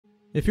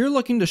If you're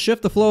looking to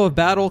shift the flow of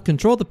battle,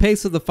 control the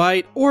pace of the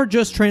fight, or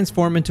just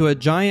transform into a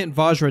giant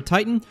Vajra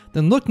Titan,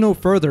 then look no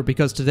further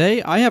because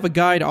today I have a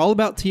guide all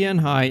about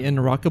Tianhai in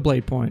Naraka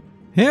Bladepoint.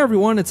 Hey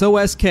everyone, it's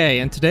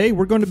OSK, and today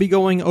we're going to be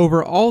going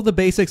over all the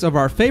basics of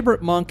our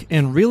favorite monk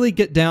and really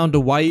get down to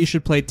why you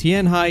should play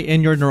Tianhai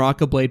in your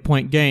Naraka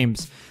Bladepoint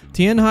games.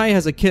 Tianhai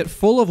has a kit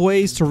full of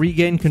ways to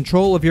regain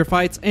control of your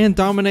fights and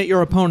dominate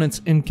your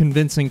opponents in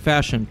convincing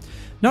fashion.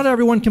 Not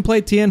everyone can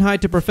play Tianhai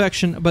to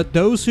perfection, but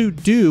those who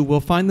do will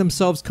find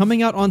themselves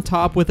coming out on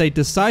top with a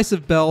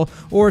decisive bell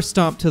or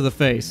stomp to the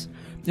face.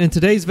 In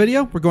today's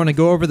video, we're going to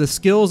go over the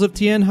skills of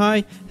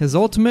Tianhai, his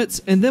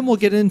ultimates, and then we'll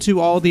get into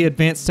all the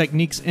advanced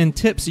techniques and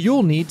tips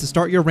you'll need to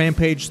start your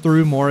rampage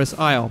through Morris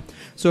Isle.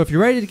 So if you're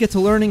ready to get to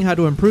learning how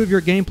to improve your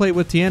gameplay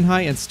with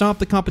Tianhai and stomp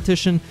the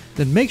competition,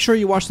 then make sure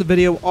you watch the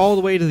video all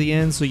the way to the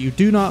end so you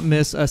do not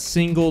miss a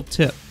single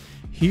tip.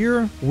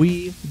 Here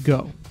we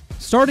go.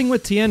 Starting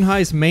with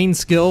Tianhai's main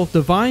skill,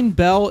 Divine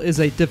Bell is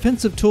a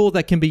defensive tool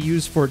that can be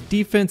used for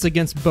defense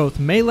against both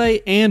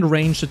melee and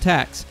ranged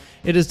attacks.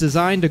 It is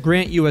designed to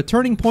grant you a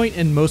turning point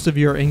in most of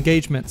your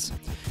engagements.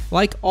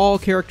 Like all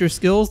character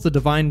skills, the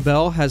Divine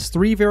Bell has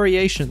 3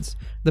 variations.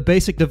 The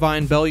basic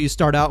Divine Bell you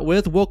start out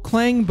with will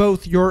clang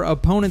both your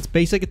opponent's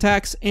basic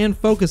attacks and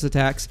focus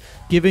attacks,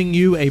 giving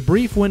you a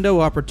brief window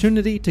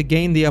opportunity to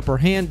gain the upper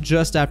hand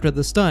just after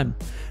the stun.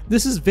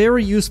 This is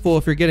very useful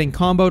if you're getting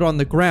comboed on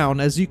the ground,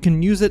 as you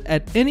can use it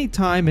at any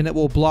time and it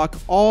will block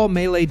all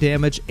melee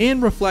damage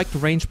and reflect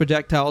ranged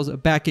projectiles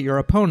back at your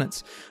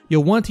opponents.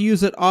 You'll want to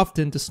use it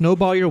often to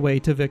snowball your way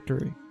to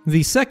victory.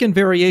 The second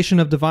variation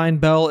of Divine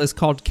Bell is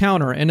called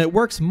Counter, and it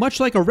works much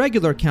like a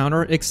regular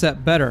counter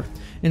except better.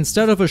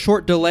 Instead of a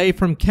short delay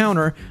from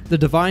counter, the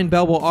Divine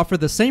Bell will offer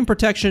the same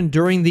protection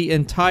during the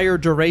entire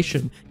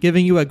duration,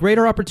 giving you a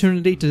greater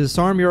opportunity to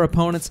disarm your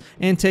opponents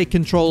and take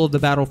control of the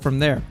battle from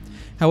there.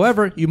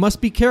 However, you must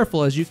be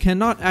careful as you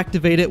cannot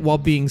activate it while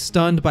being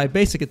stunned by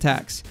basic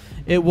attacks.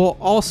 It will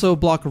also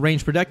block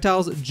ranged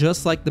projectiles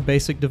just like the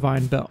basic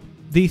Divine Bell.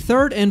 The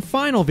third and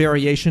final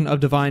variation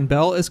of Divine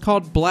Bell is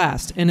called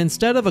Blast, and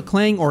instead of a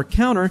clang or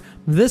counter,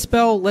 this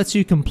bell lets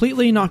you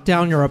completely knock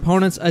down your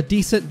opponents a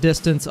decent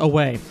distance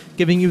away,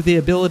 giving you the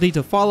ability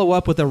to follow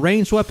up with a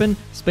ranged weapon,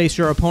 space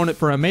your opponent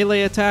for a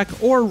melee attack,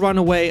 or run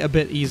away a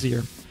bit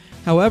easier.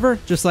 However,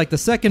 just like the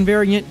second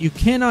variant, you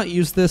cannot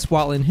use this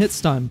while in hit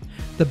stun.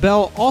 The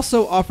bell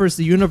also offers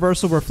the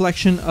universal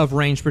reflection of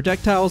ranged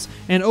projectiles,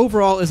 and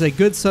overall is a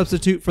good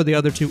substitute for the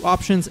other 2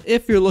 options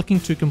if you're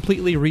looking to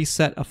completely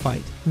reset a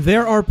fight.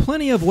 There are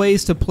plenty of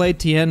ways to play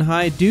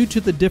Tianhai due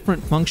to the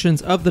different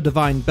functions of the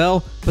Divine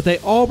Bell, but they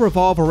all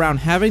revolve around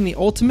having the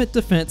ultimate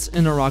defense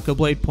in Naraka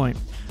Bladepoint.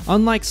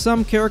 Unlike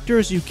some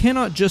characters, you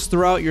cannot just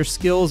throw out your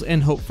skills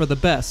and hope for the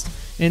best.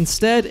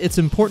 Instead, it's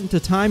important to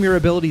time your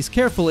abilities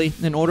carefully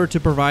in order to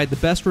provide the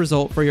best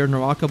result for your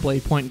Naraka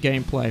Bladepoint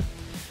gameplay.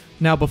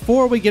 Now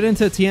before we get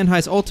into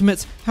Tianhai's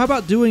ultimates, how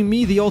about doing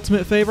me the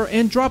ultimate favor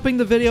and dropping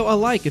the video a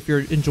like if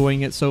you're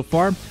enjoying it so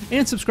far,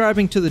 and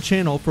subscribing to the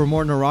channel for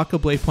more Naraka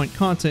Bladepoint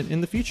content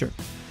in the future.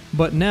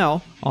 But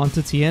now, on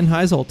to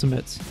Tianhai's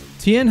ultimates.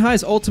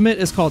 Tianhai's ultimate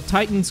is called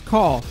Titan's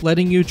Call,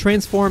 letting you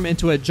transform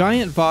into a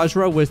giant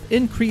Vajra with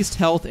increased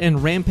health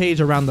and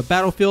rampage around the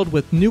battlefield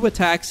with new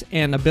attacks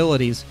and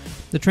abilities.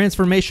 The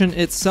transformation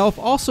itself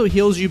also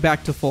heals you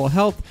back to full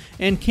health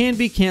and can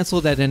be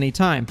cancelled at any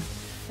time.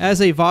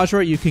 As a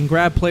Vajra, you can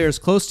grab players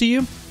close to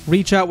you,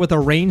 reach out with a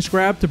ranged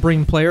grab to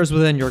bring players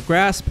within your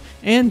grasp,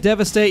 and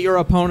devastate your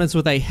opponents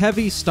with a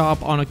heavy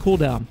stomp on a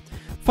cooldown.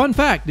 Fun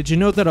fact, did you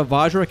know that a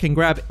Vajra can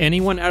grab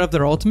anyone out of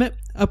their ultimate?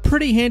 A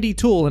pretty handy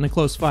tool in a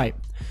close fight.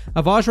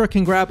 A Vajra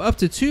can grab up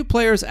to 2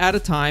 players at a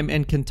time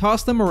and can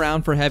toss them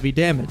around for heavy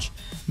damage.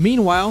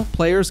 Meanwhile,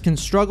 players can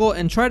struggle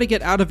and try to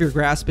get out of your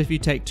grasp if you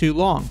take too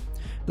long.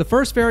 The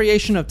first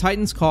variation of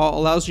Titan's Call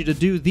allows you to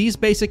do these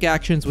basic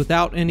actions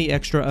without any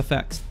extra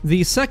effects.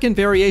 The second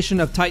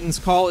variation of Titan's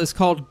Call is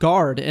called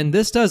Guard, and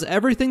this does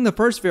everything the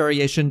first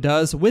variation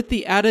does with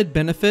the added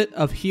benefit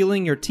of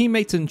healing your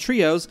teammates in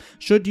trios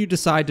should you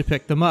decide to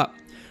pick them up.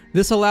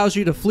 This allows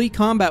you to flee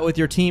combat with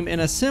your team in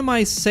a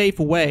semi-safe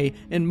way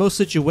in most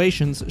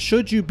situations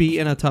should you be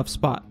in a tough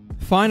spot.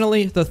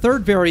 Finally, the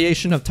third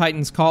variation of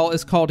Titan's Call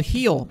is called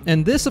Heal,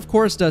 and this of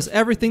course does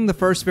everything the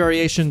first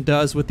variation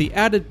does with the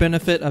added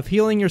benefit of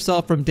healing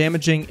yourself from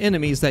damaging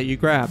enemies that you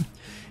grab.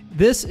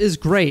 This is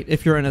great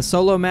if you're in a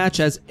solo match,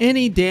 as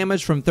any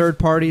damage from third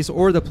parties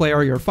or the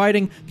player you're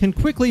fighting can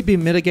quickly be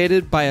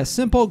mitigated by a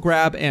simple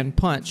grab and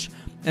punch.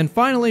 And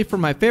finally, for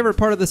my favorite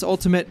part of this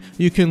ultimate,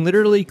 you can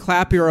literally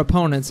clap your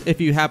opponents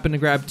if you happen to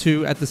grab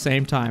 2 at the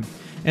same time.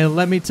 And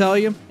let me tell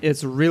you,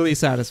 it's really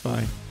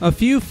satisfying. A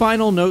few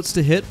final notes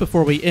to hit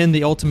before we end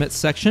the ultimate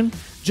section.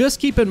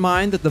 Just keep in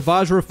mind that the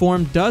Vajra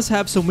form does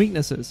have some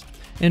weaknesses.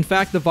 In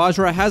fact, the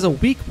Vajra has a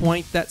weak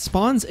point that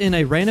spawns in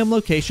a random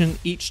location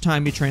each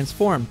time you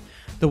transform.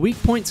 The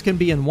weak points can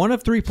be in one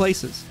of 3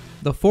 places: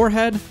 the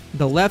forehead,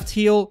 the left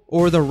heel,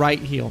 or the right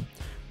heel.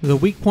 The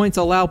weak points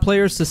allow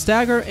players to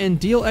stagger and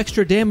deal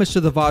extra damage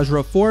to the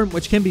Vajra form,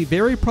 which can be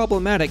very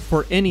problematic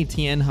for any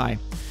Tianhai.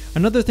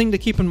 Another thing to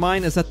keep in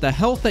mind is that the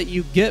health that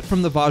you get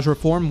from the Vajra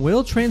form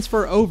will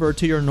transfer over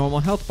to your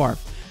normal health bar,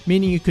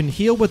 meaning you can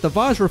heal with the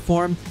Vajra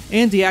form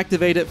and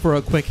deactivate it for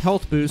a quick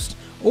health boost,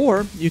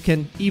 or you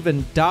can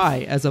even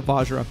die as a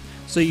Vajra,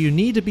 so you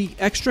need to be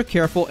extra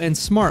careful and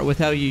smart with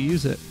how you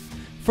use it.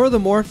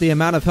 Furthermore, the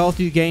amount of health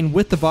you gain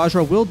with the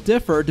Vajra will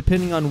differ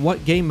depending on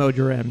what game mode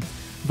you're in.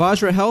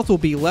 Vajra health will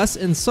be less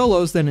in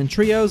solos than in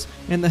trios,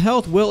 and the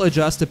health will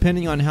adjust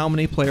depending on how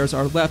many players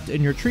are left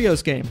in your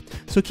trios game,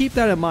 so keep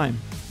that in mind.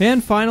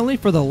 And finally,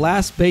 for the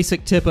last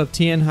basic tip of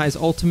Tianhai's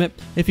ultimate,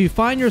 if you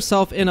find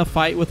yourself in a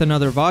fight with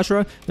another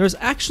Vajra, there's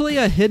actually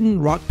a hidden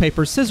rock,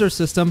 paper, scissors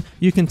system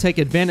you can take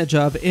advantage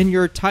of in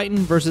your Titan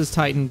versus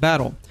Titan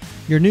battle.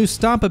 Your new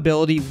stomp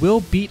ability will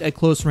beat a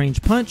close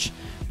range punch,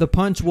 the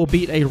punch will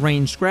beat a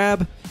ranged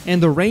grab,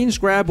 and the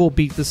ranged grab will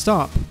beat the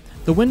stomp.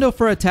 The window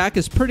for attack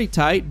is pretty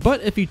tight,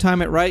 but if you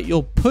time it right,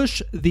 you'll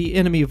push the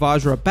enemy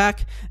Vajra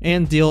back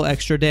and deal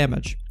extra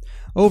damage.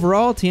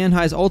 Overall,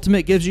 Tianhai's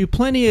ultimate gives you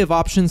plenty of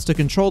options to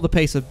control the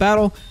pace of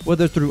battle,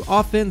 whether through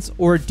offense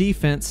or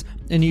defense,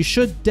 and you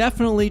should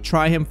definitely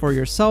try him for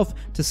yourself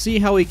to see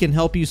how he can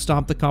help you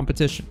stomp the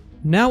competition.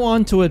 Now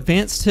on to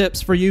advanced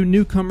tips for you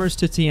newcomers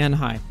to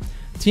Tianhai.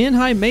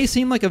 Tianhai may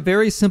seem like a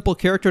very simple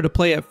character to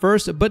play at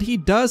first, but he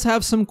does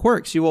have some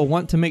quirks you will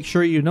want to make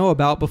sure you know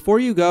about before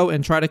you go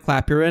and try to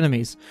clap your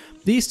enemies.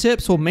 These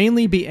tips will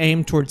mainly be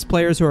aimed towards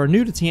players who are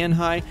new to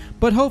Tianhai,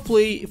 but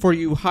hopefully for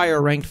you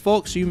higher ranked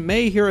folks, you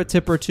may hear a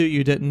tip or two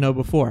you didn't know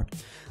before.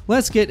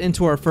 Let's get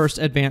into our first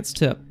advanced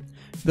tip.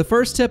 The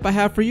first tip I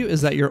have for you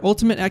is that your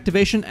ultimate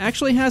activation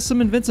actually has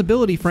some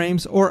invincibility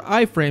frames, or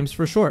iframes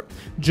for short,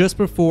 just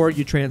before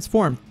you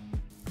transform.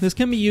 This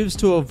can be used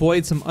to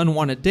avoid some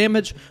unwanted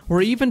damage,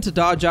 or even to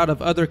dodge out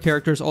of other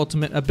characters'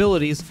 ultimate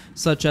abilities,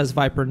 such as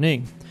Viper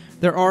Ning.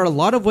 There are a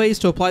lot of ways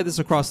to apply this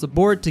across the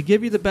board to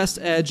give you the best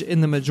edge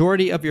in the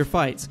majority of your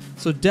fights,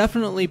 so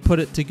definitely put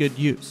it to good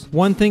use.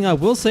 One thing I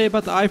will say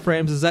about the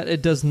iframes is that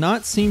it does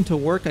not seem to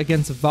work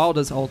against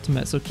Valda's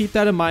ultimate, so keep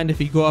that in mind if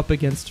you go up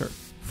against her.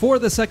 For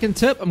the second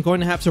tip, I'm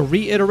going to have to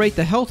reiterate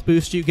the health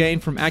boost you gain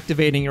from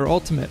activating your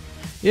ultimate.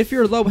 If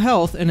you're low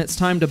health and it's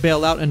time to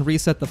bail out and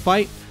reset the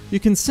fight, you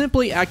can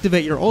simply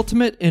activate your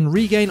ultimate and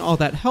regain all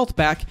that health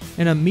back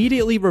and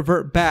immediately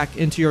revert back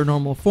into your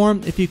normal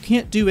form if you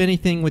can't do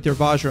anything with your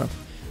Vajra.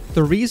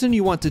 The reason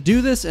you want to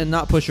do this and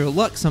not push your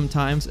luck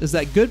sometimes is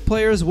that good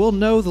players will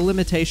know the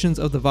limitations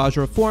of the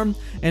Vajra form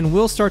and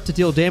will start to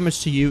deal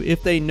damage to you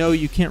if they know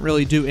you can't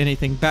really do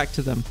anything back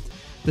to them.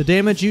 The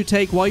damage you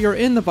take while you're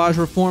in the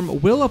Vajra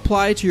form will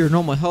apply to your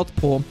normal health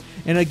pool,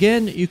 and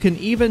again, you can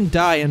even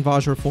die in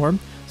Vajra form,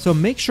 so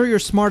make sure you're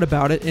smart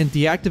about it and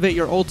deactivate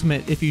your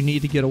ultimate if you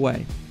need to get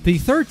away. The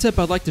third tip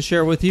I'd like to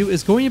share with you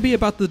is going to be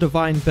about the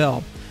Divine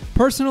Bell.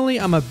 Personally,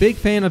 I'm a big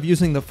fan of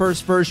using the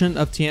first version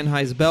of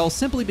Tianhai's Bell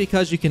simply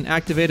because you can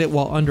activate it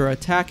while under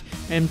attack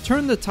and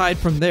turn the tide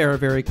from there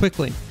very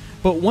quickly.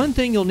 But one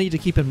thing you'll need to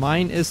keep in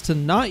mind is to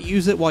not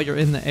use it while you're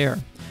in the air.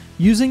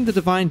 Using the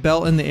Divine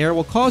Bell in the air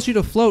will cause you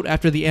to float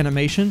after the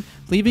animation,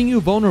 leaving you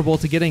vulnerable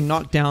to getting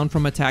knocked down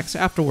from attacks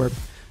afterward.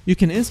 You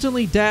can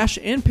instantly dash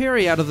and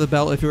parry out of the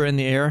bell if you're in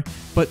the air,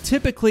 but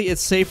typically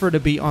it's safer to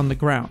be on the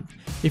ground.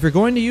 If you're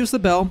going to use the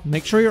bell,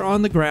 make sure you're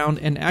on the ground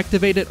and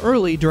activate it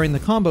early during the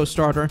combo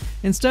starter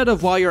instead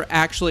of while you're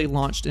actually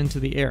launched into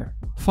the air.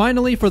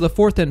 Finally, for the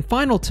fourth and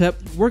final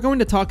tip, we're going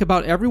to talk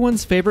about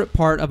everyone's favorite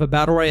part of a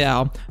Battle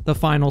Royale, the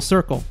final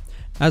circle.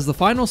 As the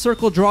final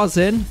circle draws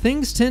in,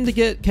 things tend to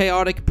get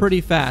chaotic pretty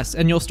fast,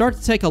 and you'll start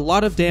to take a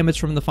lot of damage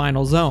from the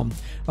final zone.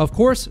 Of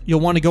course, you'll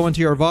want to go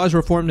into your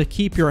Vajra form to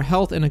keep your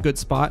health in a good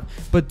spot,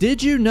 but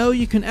did you know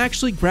you can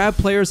actually grab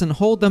players and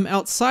hold them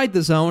outside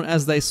the zone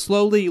as they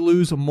slowly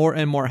lose more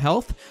and more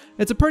health?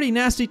 It's a pretty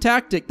nasty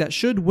tactic that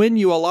should win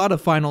you a lot of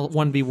final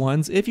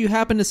 1v1s if you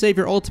happen to save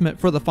your ultimate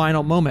for the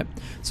final moment.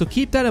 So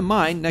keep that in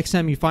mind next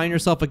time you find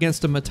yourself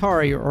against a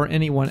Matari or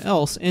anyone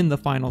else in the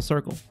final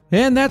circle.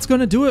 And that's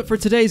going to do it for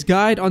today's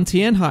guide on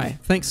Tianhai.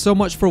 Thanks so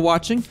much for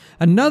watching.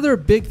 Another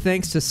big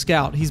thanks to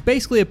Scout. He's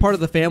basically a part of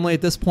the family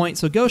at this point,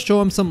 so go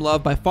show him some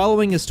love by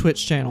following his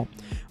Twitch channel.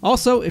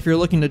 Also, if you're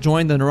looking to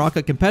join the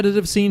Naraka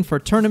competitive scene for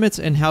tournaments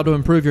and how to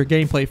improve your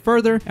gameplay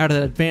further at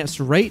an advanced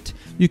rate,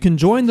 you can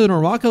join the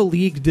Naraka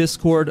League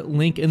Discord,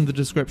 link in the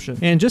description.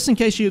 And just in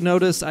case you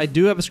noticed, I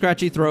do have a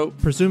scratchy throat,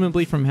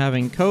 presumably from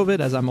having COVID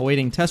as I'm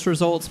awaiting test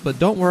results, but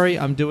don't worry,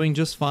 I'm doing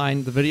just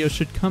fine. The video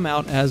should come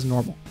out as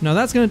normal. Now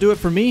that's going to do it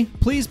for me.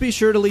 Please be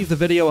sure to leave the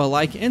video a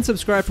like and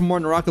subscribe for more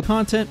Naraka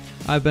content.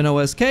 I've been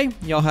OSK,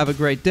 y'all have a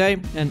great day,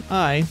 and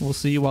I will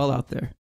see you all out there.